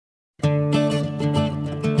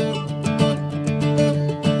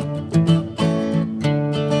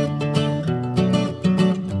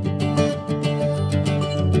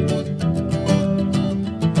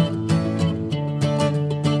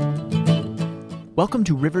Welcome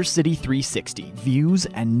to River City 360, views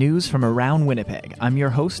and news from around Winnipeg. I'm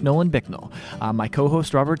your host, Nolan Bicknell. My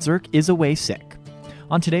co-host, Robert Zirk, is away sick.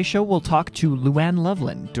 On today's show, we'll talk to Luann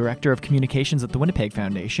Loveland, Director of Communications at the Winnipeg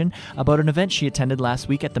Foundation, about an event she attended last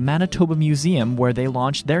week at the Manitoba Museum where they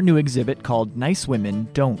launched their new exhibit called Nice Women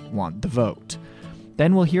Don't Want the Vote.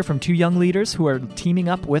 Then we'll hear from two young leaders who are teaming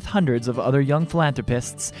up with hundreds of other young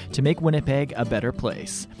philanthropists to make Winnipeg a better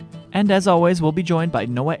place. And as always, we'll be joined by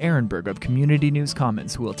Noah Ehrenberg of Community News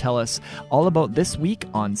Commons, who will tell us all about this week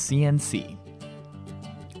on CNC.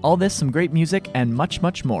 All this, some great music, and much,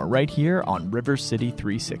 much more right here on River City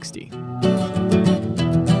 360.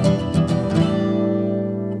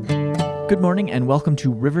 Good morning and welcome to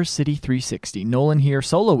River City 360. Nolan here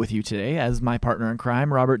solo with you today as my partner in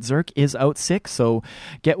crime, Robert Zirk, is out sick, so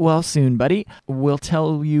get well soon, buddy. We'll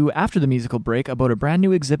tell you after the musical break about a brand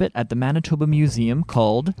new exhibit at the Manitoba Museum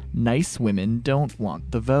called Nice Women Don't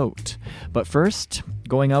Want the Vote. But first,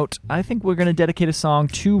 going out, I think we're going to dedicate a song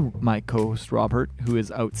to my co-host Robert, who is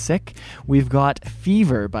out sick. We've got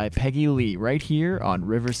Fever by Peggy Lee right here on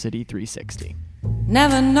River City 360.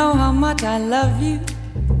 Never know how much I love you.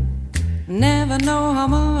 Never know how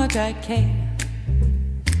much I care.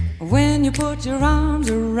 When you put your arms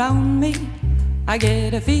around me, I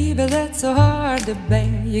get a fever that's so hard to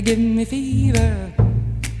bear. You give me fever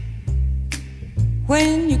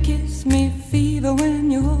when you kiss me, fever when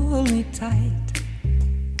you hold me tight.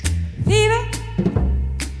 Fever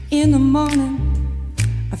in the morning,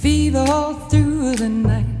 a fever all through the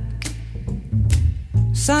night.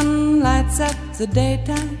 Sun lights up the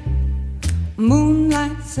daytime, moon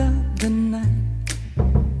lights up the night.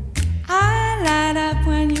 I light up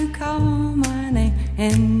when you call my name,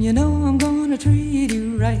 and you know I'm gonna treat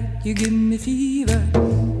you right. You give me fever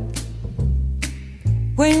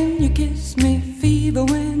when you kiss me, fever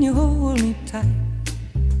when you hold me tight.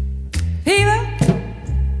 Fever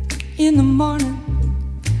in the morning,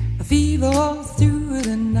 a fever all through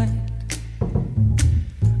the night.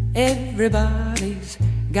 Everybody's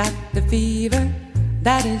got the fever,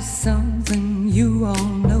 that is something you all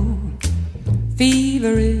know.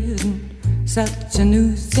 Fever isn't such a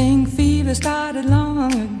new thing. Fever started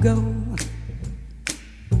long ago.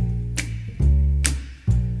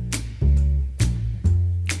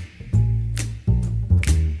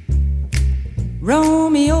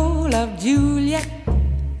 Romeo loved Juliet.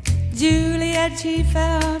 Juliet, she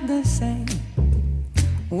felt the same.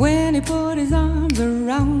 When he put his arms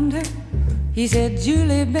around her, he said,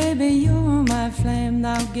 Julie, baby, you're my flame,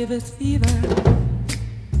 thou givest fever.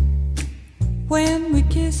 When we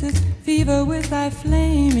kiss it, fever with thy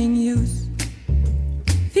flaming youth.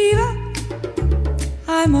 Fever,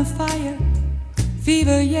 I'm a fire.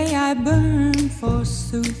 Fever, yea, I burn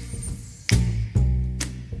forsooth.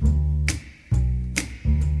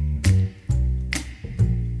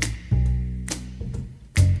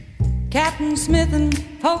 Captain Smith and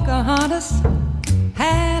Pocahontas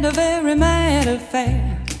had a very mad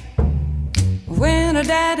affair. When her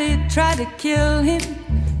daddy tried to kill him,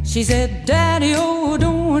 she said, Daddy, oh,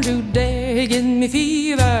 don't you dare give me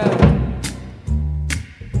fever.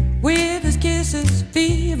 With his kisses,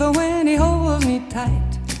 fever when he holds me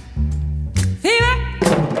tight. Fever,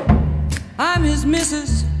 I'm his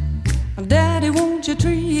missus. Daddy, won't you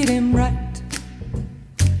treat him right?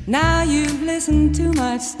 Now you've listened to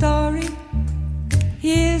my story.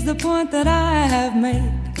 Here's the point that I have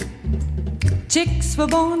made. Chicks were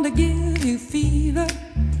born to give you fever,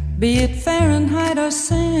 be it Fahrenheit or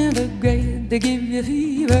centigrade. They give you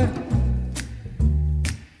fever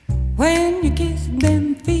when you kiss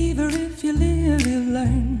them, fever if you live you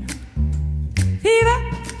learn. Fever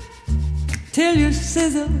till you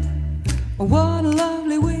sizzle, what a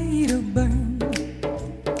lovely way to burn.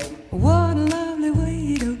 What a lovely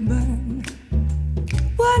way to burn.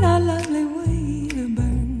 What a lovely way to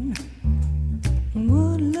burn.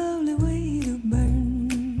 What a lovely way to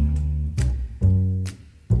burn.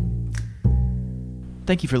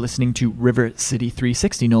 Thank you for listening to River City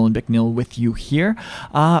 360. Nolan Bicknell with you here.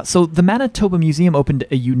 So the Manitoba Museum opened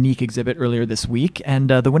a unique exhibit earlier this week, and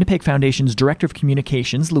the Winnipeg Foundation's Director of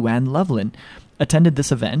Communications, Luann Loveland, attended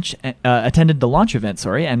the launch event,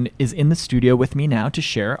 and is in the studio with me now to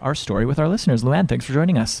share our story with our listeners. Luann, thanks for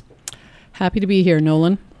joining us. Happy to be here,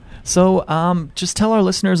 Nolan. So just tell our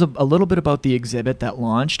listeners a little bit about the exhibit that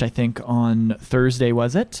launched, I think, on Thursday,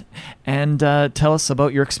 was it? And tell us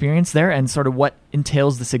about your experience there and sort of what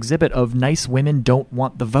entails this exhibit of Nice Women Don't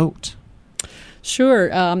Want the Vote. Sure.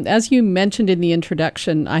 As you mentioned in the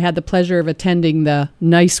introduction, I had the pleasure of attending the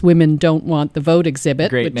Nice Women Don't Want the Vote exhibit.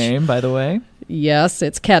 Great name, by the way. Yes,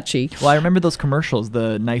 it's catchy. Well, I remember those commercials,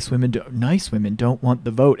 the Nice Women Don't Want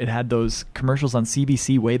the Vote. It had those commercials on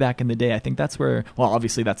CBC way back in the day. I think that's where, well,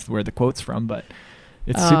 obviously that's where the quote's from, but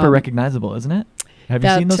it's super recognizable, isn't it? Have you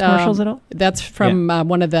seen those commercials at all? That's from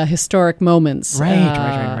one of the historic moments right.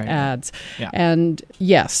 ads. Yeah. And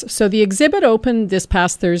yes, so the exhibit opened this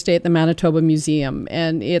past Thursday at the Manitoba Museum,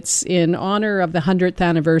 and it's in honor of the 100th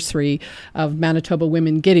anniversary of Manitoba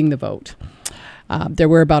women getting the vote. There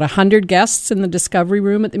were about 100 guests in the Discovery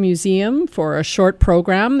Room at the museum for a short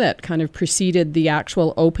program that kind of preceded the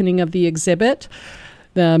actual opening of the exhibit.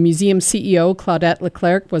 The museum CEO, Claudette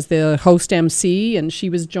Leclerc, was the host MC, and she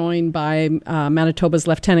was joined by Manitoba's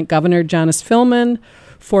Lieutenant Governor, Janice Filman,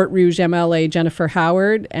 Fort Rouge MLA Jennifer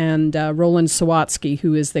Howard, and Roland Sawatsky,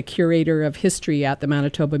 who is the curator of history at the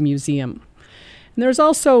Manitoba Museum. And there's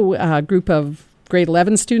also a group of grade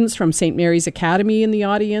 11 students from St. Mary's Academy in the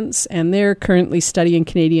audience, and they're currently studying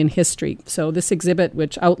Canadian history. So this exhibit,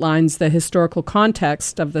 which outlines the historical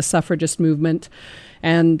context of the suffragist movement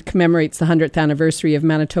and commemorates the 100th anniversary of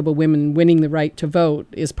Manitoba women winning the right to vote,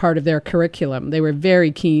 is part of their curriculum. They were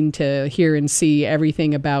very keen to hear and see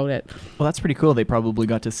everything about it. Well, that's pretty cool. They probably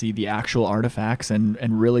got to see the actual artifacts and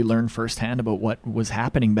really learn firsthand about what was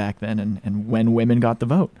happening back then and when women got the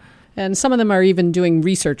vote. And some of them are even doing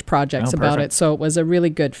research projects about it, so it was a really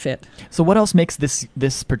good fit. So what else makes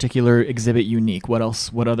this particular exhibit unique? What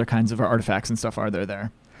other kinds of artifacts and stuff are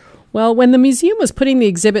there? Well, when the museum was putting the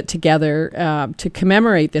exhibit together to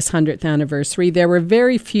commemorate this 100th anniversary, there were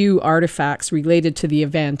very few artifacts related to the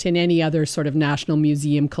event in any other sort of national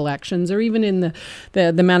museum collections or even in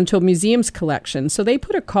the Manitoba Museum's collection. So they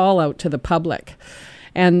put a call out to the public.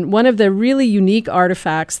 And one of the really unique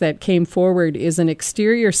artifacts that came forward is an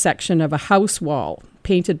exterior section of a house wall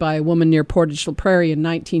painted by a woman near Portage la Prairie in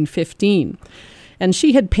 1915. And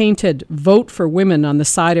she had painted "Vote for Women" on the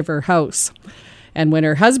side of her house. And when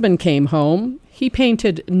her husband came home, he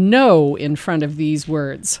painted "No" in front of these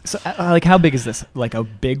words. So, how big is this? Like a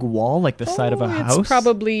big wall, like the side of a house? It's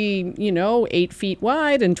probably, 8 feet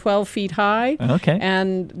wide and 12 feet high. Okay.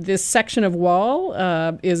 And this section of wall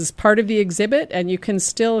is part of the exhibit, and you can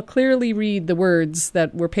still clearly read the words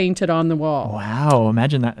that were painted on the wall. Wow!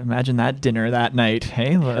 Imagine that dinner that night.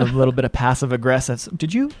 Hey, a little bit of passive aggressive.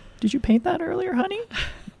 Did you paint that earlier, honey?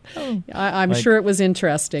 Oh. I'm sure it was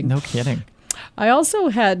interesting. No kidding. I also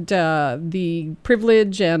had the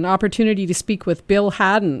privilege and opportunity to speak with Bill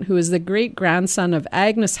Haddon, who is the great-grandson of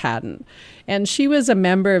Agnes Haddon. And she was a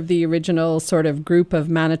member of the original sort of group of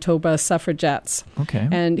Manitoba suffragettes. Okay.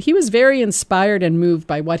 And he was very inspired and moved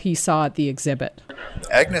by what he saw at the exhibit.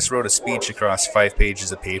 Agnes wrote a speech across 5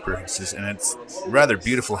 pages of paper, and it's rather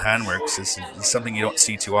beautiful handwork. It's something you don't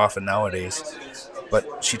see too often nowadays.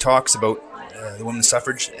 But she talks about the women's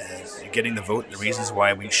suffrage, getting the vote, the reasons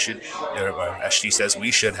why we should, as she says,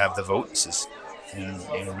 we should have the vote,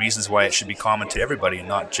 and reasons why it should be common to everybody and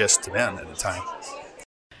not just to men at the time.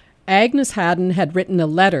 Agnes Haddon had written a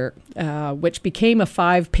letter which became a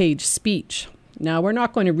 5-page speech. Now, we're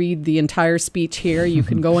not going to read the entire speech here. You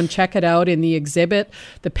can go and check it out in the exhibit.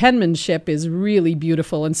 The penmanship is really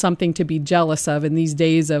beautiful and something to be jealous of in these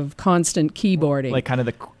days of constant keyboarding. Like kind of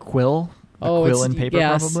the quill? Quill and paper,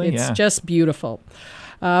 probably? Yes, it's just beautiful.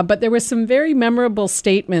 But there were some very memorable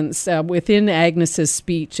statements within Agnes's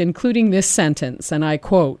speech, including this sentence, and I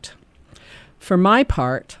quote, "For my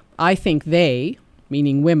part, I think they,"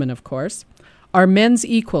 meaning women, of course, "are men's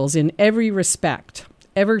equals in every respect,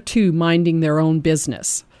 ever too minding their own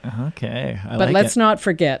business." Okay, But let's not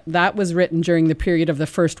forget, that was written during the period of the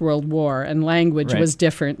First World War, and language was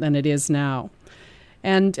different than it is now.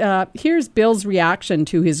 And here's Bill's reaction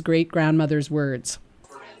to his great-grandmother's words.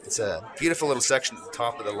 It's a beautiful little section at the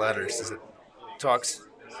top of the letter. It talks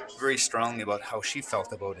very strongly about how she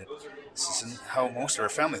felt about it. This is how most of our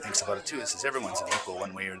family thinks about it too. It says everyone's an equal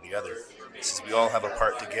one way or the other. It says we all have a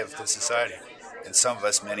part to give to society. And some of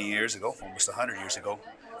us many years ago, almost 100 years ago,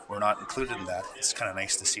 were not included in that. It's kind of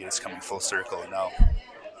nice to see it's coming full circle, and now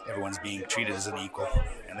everyone's being treated as an equal.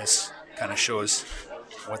 And this kind of shows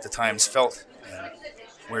what the times felt and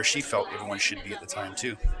where she felt everyone should be at the time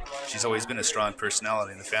too. She's always been a strong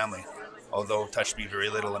personality in the family, although touched me very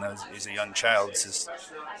little when I was a young child.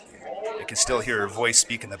 I can still hear her voice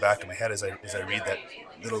speak in the back of my head as I read that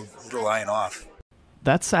little line off.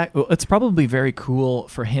 It's probably very cool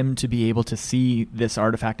for him to be able to see this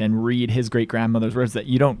artifact and read his great-grandmother's words. That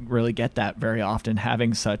you don't really get that very often,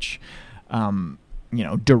 having such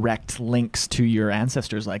direct links to your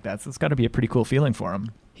ancestors like that. So it's got to be a pretty cool feeling for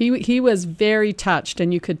him. He was very touched,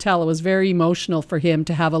 and you could tell it was very emotional for him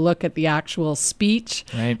to have a look at the actual speech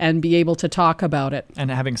and be able to talk about it. And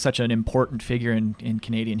having such an important figure in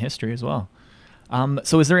Canadian history as well.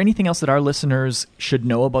 So is there anything else that our listeners should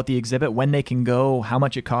know about the exhibit, when they can go, how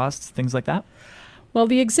much it costs, things like that? Well,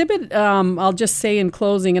 the exhibit, I'll just say in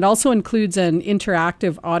closing, it also includes an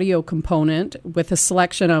interactive audio component with a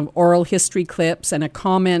selection of oral history clips and a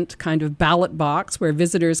comment kind of ballot box where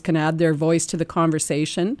visitors can add their voice to the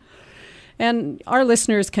conversation. And our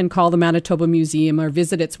listeners can call the Manitoba Museum or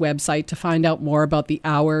visit its website to find out more about the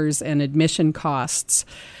hours and admission costs.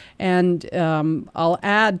 And I'll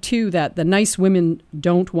add, too, that the Nice Women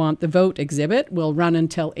Don't Want the Vote exhibit will run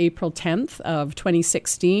until April 10th of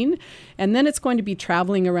 2016. And then it's going to be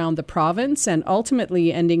traveling around the province and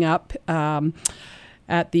ultimately ending up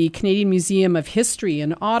at the Canadian Museum of History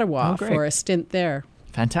in Ottawa for a stint there.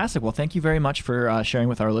 Fantastic. Well, thank you very much for sharing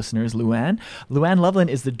with our listeners, Luann. Luann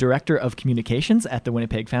Loveland is the Director of Communications at the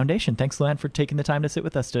Winnipeg Foundation. Thanks, Luann, for taking the time to sit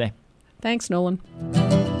with us today. Thanks, Nolan.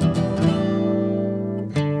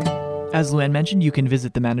 As Luann mentioned, you can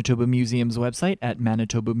visit the Manitoba Museum's website at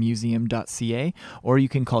manitobamuseum.ca, or you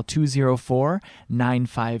can call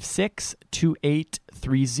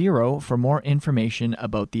 204-956-2830 for more information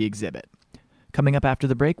about the exhibit. Coming up after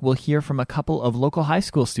the break, we'll hear from a couple of local high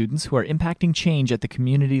school students who are impacting change at the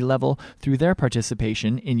community level through their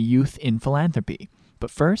participation in Youth in Philanthropy. But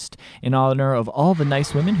first, in honor of all the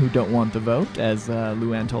nice women who don't want the vote, as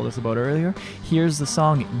Luann told us about earlier, here's the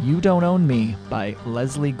song You Don't Own Me by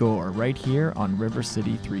Leslie Gore, right here on River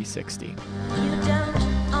City 360. You don't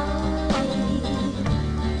own me.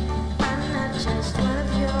 I'm not just one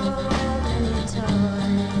of your many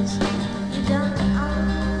toys. You don't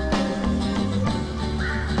own me.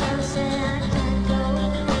 Don't say I can't go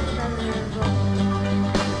from your voice.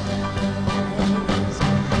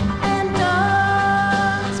 And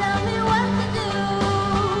don't tell me what to do.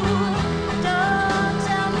 Don't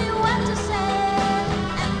tell me what to say.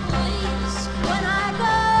 And please, when I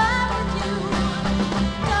go out with you,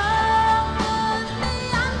 don't put me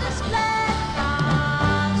on display,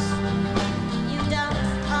 'cause you don't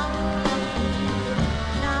own me.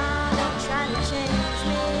 No, don't try to change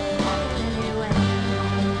me anyway.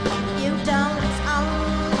 You don't own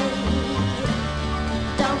me.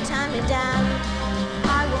 Don't tie me down.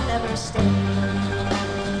 I will never stay. And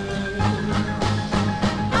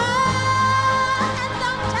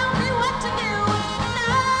don't tell me what to do.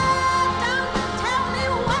 No, don't tell me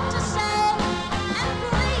what to say. And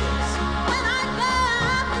please, when I go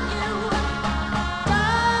out with you,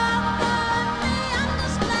 don't put me on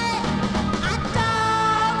display. I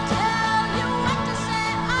don't tell you what to say.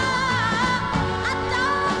 I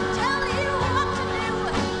don't tell you what to do.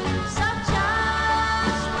 So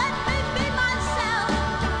just let me be myself.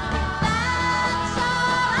 That's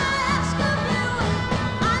all I ask of you.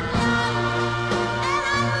 I'm young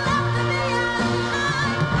and I love to be young.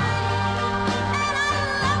 I'm free and I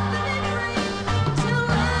love to be free. To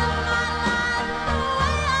live my life the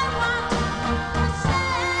way I want. To say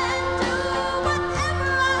and do whatever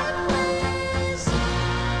I please.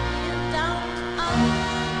 You don't own me.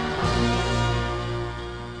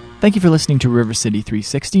 Thank you for listening to River City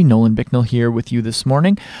 360. Nolan Bicknell here with you this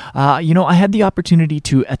morning. I had the opportunity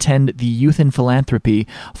to attend the Youth in Philanthropy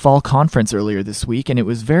Fall Conference earlier this week, and it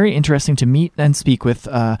was very interesting to meet and speak with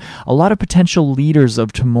a lot of potential leaders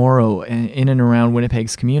of tomorrow in and around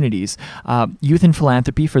Winnipeg's communities. Youth in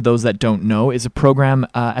Philanthropy, for those that don't know, is a program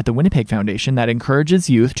at the Winnipeg Foundation that encourages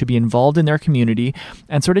youth to be involved in their community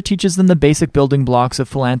and sort of teaches them the basic building blocks of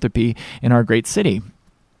philanthropy in our great city.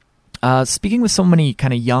 Speaking with so many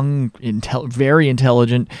kind of young, very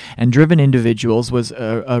intelligent and driven individuals was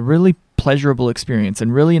a really pleasurable experience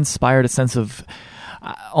and really inspired a sense of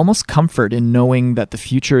almost comfort in knowing that the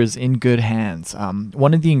future is in good hands.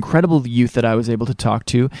 One of the incredible youth that I was able to talk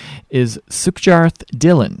to is Sukhjarth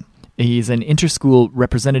Dillon. He's an interschool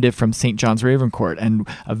representative from St. John's Ravencourt and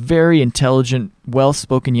a very intelligent,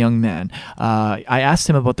 well-spoken young man. I asked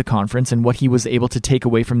him about the conference and what he was able to take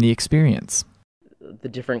away from the experience. The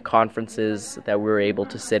different conferences that we were able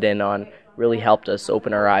to sit in on really helped us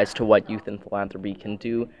open our eyes to what Youth in Philanthropy can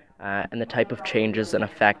do and the type of changes and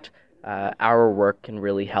effect our work can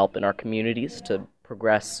really help in our communities to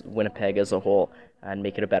progress Winnipeg as a whole and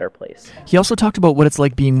make it a better place. He also talked about what it's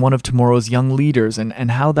like being one of tomorrow's young leaders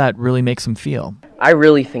and how that really makes him feel. I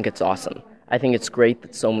really think it's awesome. I think it's great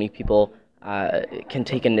that so many people can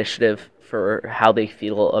take initiative for how they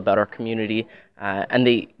feel about our community, and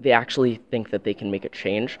they actually think that they can make a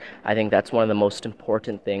change. I think that's one of the most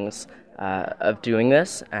important things of doing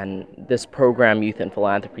this, and this program, Youth in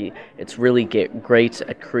Philanthropy, it's really great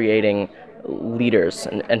at creating leaders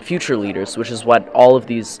and future leaders, which is what all of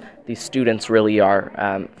these students really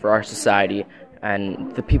are for our society,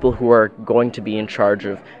 and the people who are going to be in charge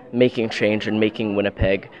of making change and making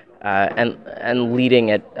Winnipeg and leading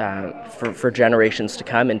it for generations to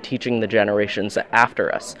come and teaching the generations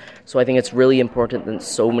after us. So I think it's really important that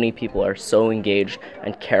so many people are so engaged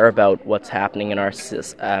and care about what's happening in our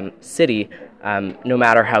city, no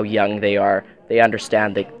matter how young they are. They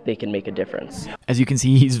understand that they can make a difference. As you can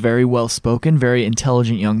see, he's very well-spoken, very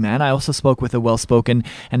intelligent young man. I also spoke with a well-spoken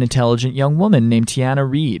and intelligent young woman named Tiana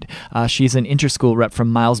Reed. She's an interschool rep from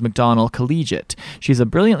Miles Macdonald Collegiate. She's a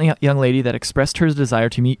brilliant young lady that expressed her desire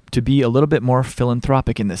to be a little bit more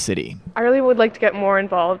philanthropic in the city. I really would like to get more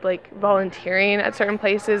involved, like volunteering at certain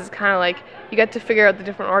places. Kind of like you get to figure out the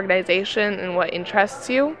different organization and what interests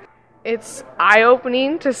you. It's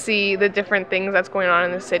eye-opening to see the different things that's going on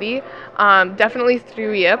in the city. Definitely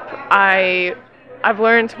through YIP, I've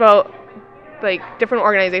learned about like different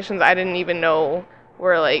organizations I didn't even know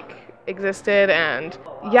were like existed, and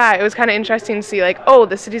yeah, it was kind of interesting to see like, oh,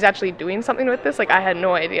 the city's actually doing something with this. Like I had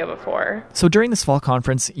no idea before. So during this fall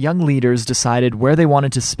conference, young leaders decided where they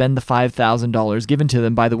wanted to spend the $5,000 given to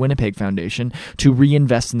them by the Winnipeg Foundation to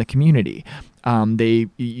reinvest in the community. They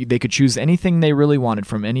could choose anything they really wanted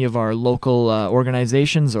from any of our local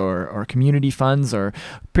organizations or community funds, or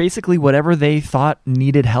basically whatever they thought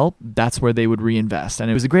needed help, that's where they would reinvest.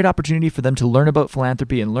 And it was a great opportunity for them to learn about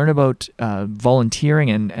philanthropy and learn about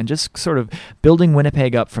volunteering and just sort of building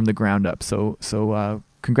Winnipeg up from the ground up. So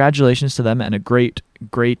congratulations to them, and a great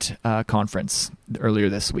conference earlier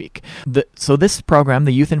this week. So this program,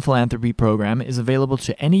 the Youth in Philanthropy program, is available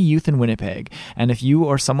to any youth in Winnipeg, and if you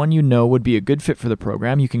or someone you know would be a good fit for the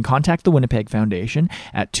program, you can contact the Winnipeg Foundation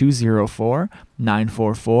at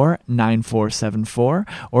 204-944-9474,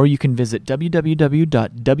 or you can visit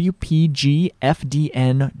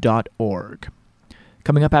www.wpgfdn.org.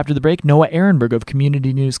 Coming up after the break, Noah Ehrenberg of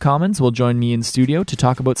Community News Commons will join me in studio to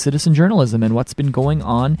talk about citizen journalism and what's been going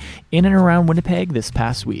on in and around Winnipeg this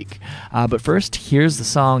past week. But first, here's the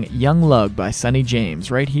song Young Lug by Sonny James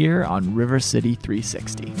right here on River City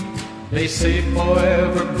 360. They say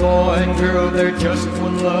forever, boy and girl, they're just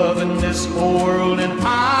one love in this whole world, and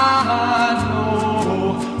I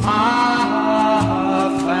know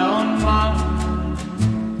I found mine.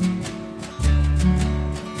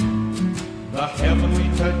 The heavenly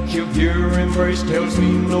touch of your embrace tells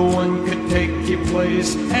me no one could take your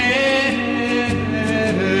place ever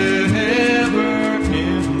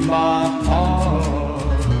in my heart.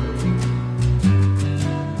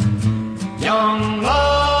 Young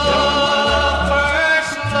love,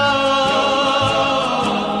 first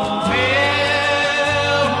love,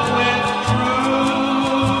 filled with true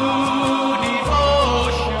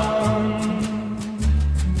devotion.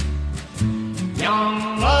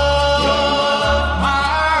 Young love,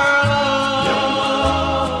 our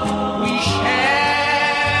love, we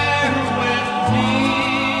share with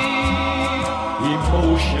deep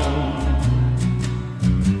emotion.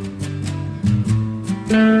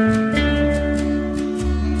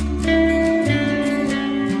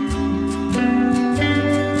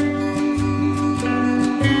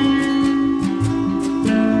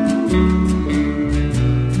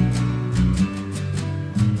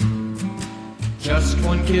 Just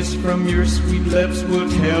one kiss from your sweet lips will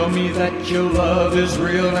tell me that your love is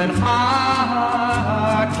real, and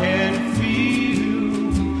I can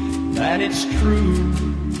feel that it's true.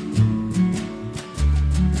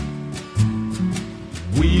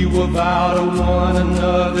 We will vow to one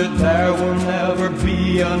another there will never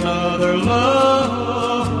be another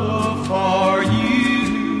love for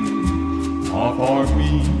you or for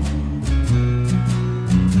me.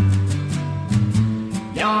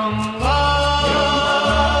 Young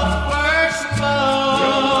love, first love,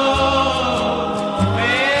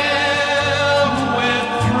 filled with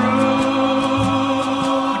true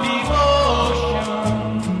devotion.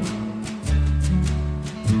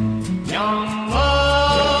 Young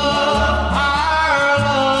love, our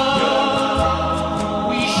love,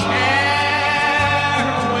 we share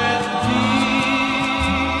with deep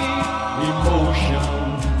emotion.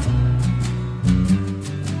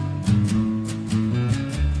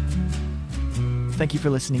 Thank you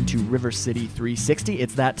for listening to River City 360.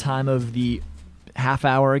 It's that time of the half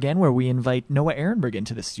hour again where we invite Noah Ehrenberg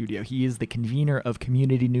into the studio. He is the convener of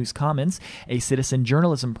Community News Commons, a citizen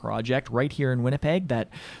journalism project right here in Winnipeg that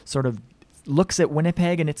sort of looks at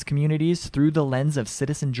Winnipeg and its communities through the lens of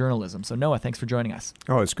citizen journalism. So Noah, thanks for joining us.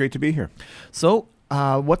 Oh, it's great to be here. So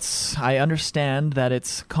I understand that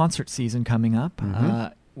it's concert season coming up.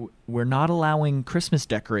 we're not allowing Christmas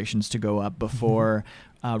decorations to go up before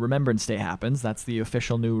Remembrance Day happens. That's the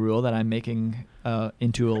official new rule that I'm making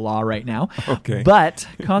into a law right now. Okay. But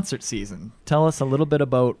concert season. Tell us a little bit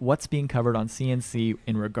about what's being covered on CNC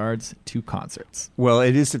in regards to concerts. Well,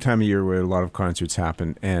 it is the time of year where a lot of concerts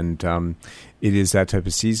happen, and it is that type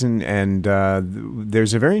of season. And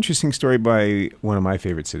there's a very interesting story by one of my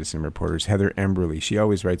favorite citizen reporters, Heather Emberley. She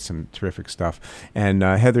always writes some terrific stuff. And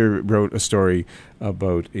Heather wrote a story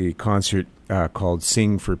about a concert called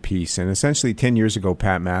Sing for Peace. And essentially 10 years ago,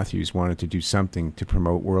 Pat Matthews wanted to do something to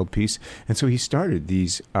promote world peace. And so he started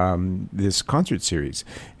this concert series.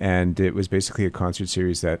 And it was basically a concert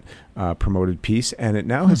series that promoted peace. And it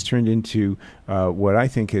now has turned into what I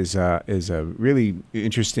think is a really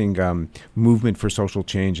interesting movement for social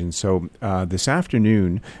change. And so this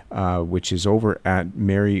afternoon, which is over at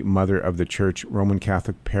Mary Mother of the Church Roman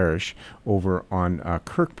Catholic Parish over on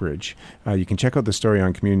Kirkbridge, you can check out the story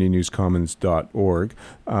on communitynewscommons.org.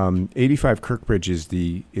 85 Kirkbridge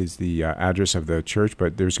is the address of the church,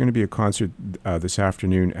 but there's going to be a concert this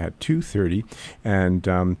afternoon at 2:30. And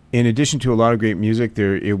in addition to a lot of great music,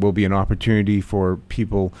 it will be an opportunity for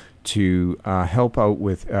people to help out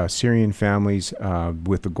with Syrian families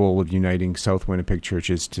with the goal of uniting South Winnipeg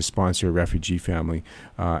churches to sponsor a refugee family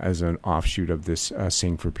as an offshoot of this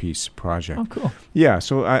Sing for Peace project. Oh, cool. Yeah,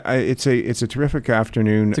 so it's a terrific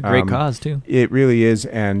afternoon. It's a great cause, too. It really is,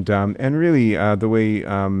 and really the way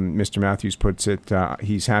Mr. Matthews puts it,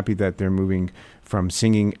 he's happy that they're moving from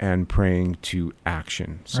singing and praying to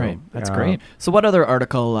action. So, right, that's great. So what other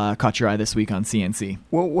article caught your eye this week on CNC?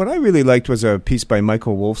 Well, what I really liked was a piece by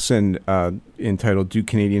Michael Wolfson entitled, Do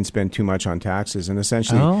Canadians Spend Too Much on Taxes? And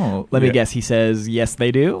essentially... Oh, let me guess. He says, yes,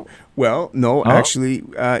 they do? Well, no, actually,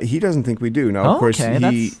 he doesn't think we do. Now, of course,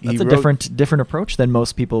 okay. That's a different approach than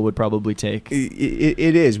most people would probably take. It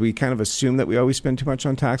is. We kind of assume that we always spend too much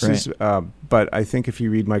on taxes. Right. But I think if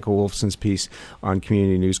you read Michael Wolfson's piece on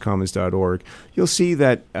communitynewscommons.org, you'll see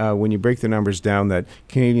that when you break the numbers down, that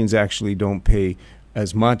Canadians actually don't pay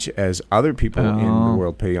as much as other people in the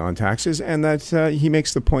world pay on taxes, and that he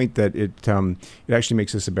makes the point that it actually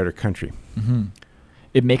makes us a better country. Mm-hmm.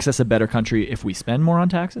 It makes us a better country if we spend more on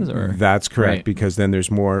taxes? Or That's correct, right. Because then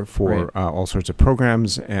there's more for all sorts of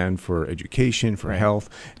programs and for education, for health.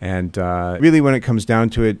 And really when it comes down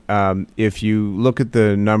to it, if you look at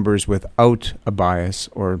the numbers without a bias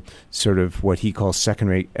or sort of what he calls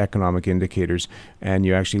second-rate economic indicators, and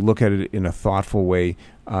you actually look at it in a thoughtful way,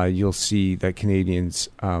 you'll see that Canadians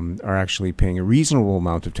are actually paying a reasonable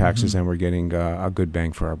amount of taxes, and we're getting a good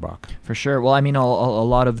bang for our buck. For sure. Well, I mean, a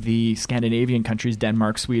lot of the Scandinavian countries,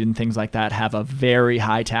 Denmark, Sweden, things like that, have a very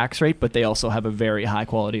high tax rate, but they also have a very high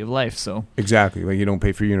quality of life. So exactly. Like you don't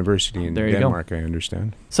pay for university in Denmark, I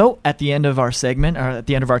understand. So at the end of our segment, or at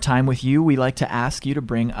the end of our time with you, we like to ask you to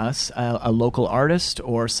bring us a local artist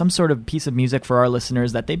or some sort of piece of music for our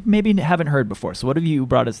listeners that they maybe haven't heard before. So what have you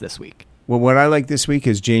brought us this week? Well, what I like this week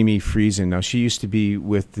is Jamie Friesen. Now, she used to be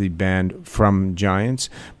with the band From Giants,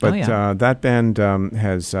 but that band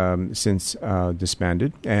has since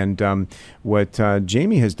disbanded. And what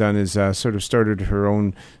Jamie has done is sort of started her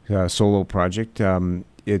own solo project.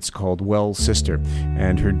 It's called Well Sister,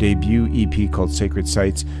 and her debut EP called Sacred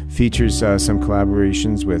Sites features some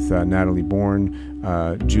collaborations with Natalie Bourne,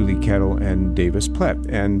 Julie Kettle, and Davis Plett.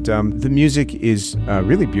 And the music is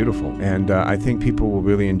really beautiful, and I think people will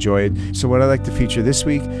really enjoy it. So what I like to feature this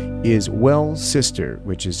week is Well Sister,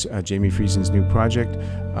 which is Jamie Friesen's new project,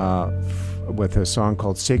 with a song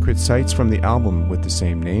called Sacred Sites from the album with the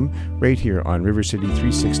same name, right here on River City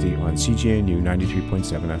 360 on CJNU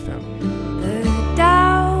 93.7 FM.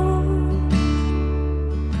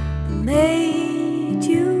 Made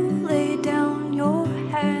you lay down your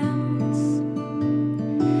hands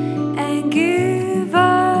and give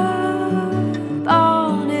up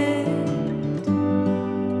on it.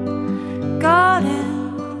 Got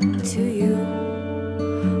into you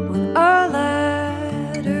when our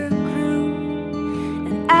ladder grew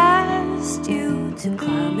and asked you to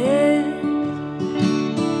climb it.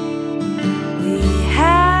 We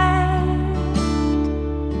had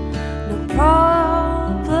no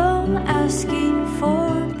problem asking for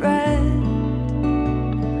bread,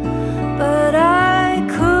 but I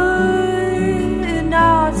could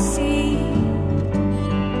not see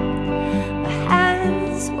my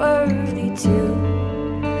hands worthy to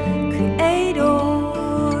create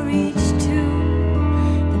or reach to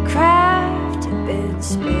the craft had been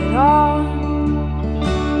spit on.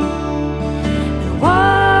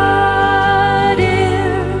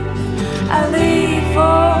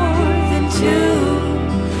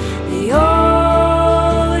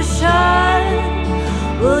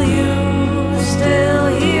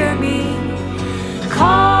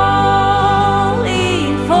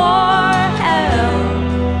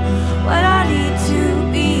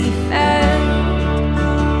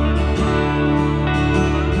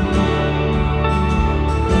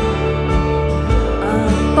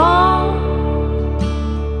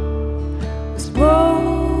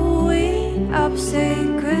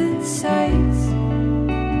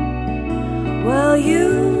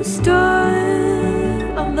 you stood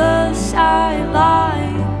on the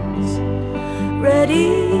sidelines,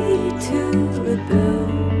 ready to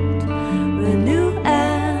rebuild, renew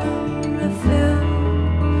and refill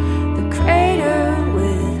the crater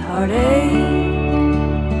with heartache.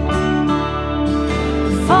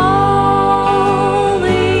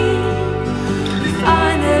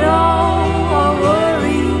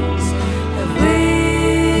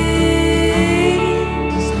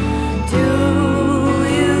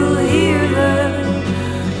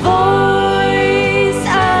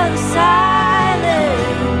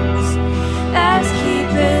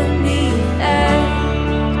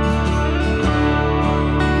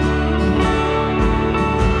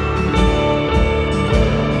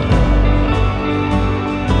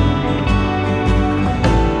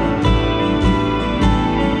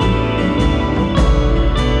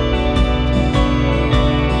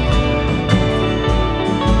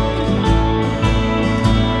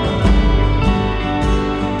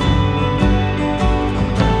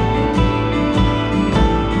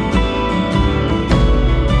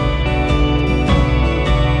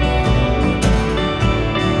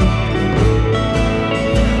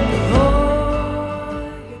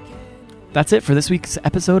 That's it for this week's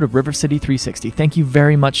episode of River City 360. Thank you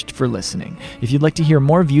very much for listening. If you'd like to hear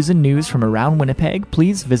more views and news from around Winnipeg,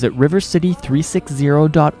 please visit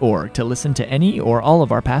rivercity360.org to listen to any or all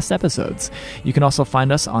of our past episodes. You can also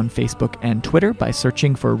find us on Facebook and Twitter by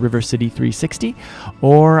searching for River City 360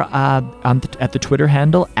 or at the Twitter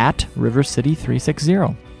handle at River City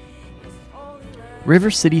 360.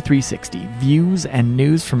 River City 360, Views and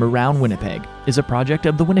News from Around Winnipeg, is a project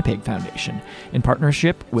of the Winnipeg Foundation in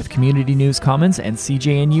partnership with Community News Commons and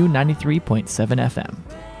CJNU 93.7 FM.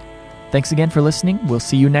 Thanks again for listening. We'll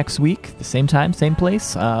see you next week, the same time, same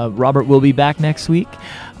place. Robert will be back next week.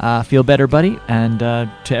 Feel better, buddy. And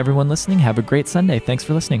to everyone listening, have a great Sunday. Thanks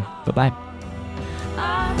for listening. Bye-bye.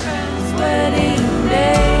 Our friend's wedding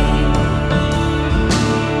day.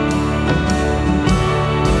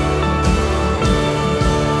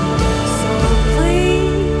 So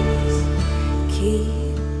please keep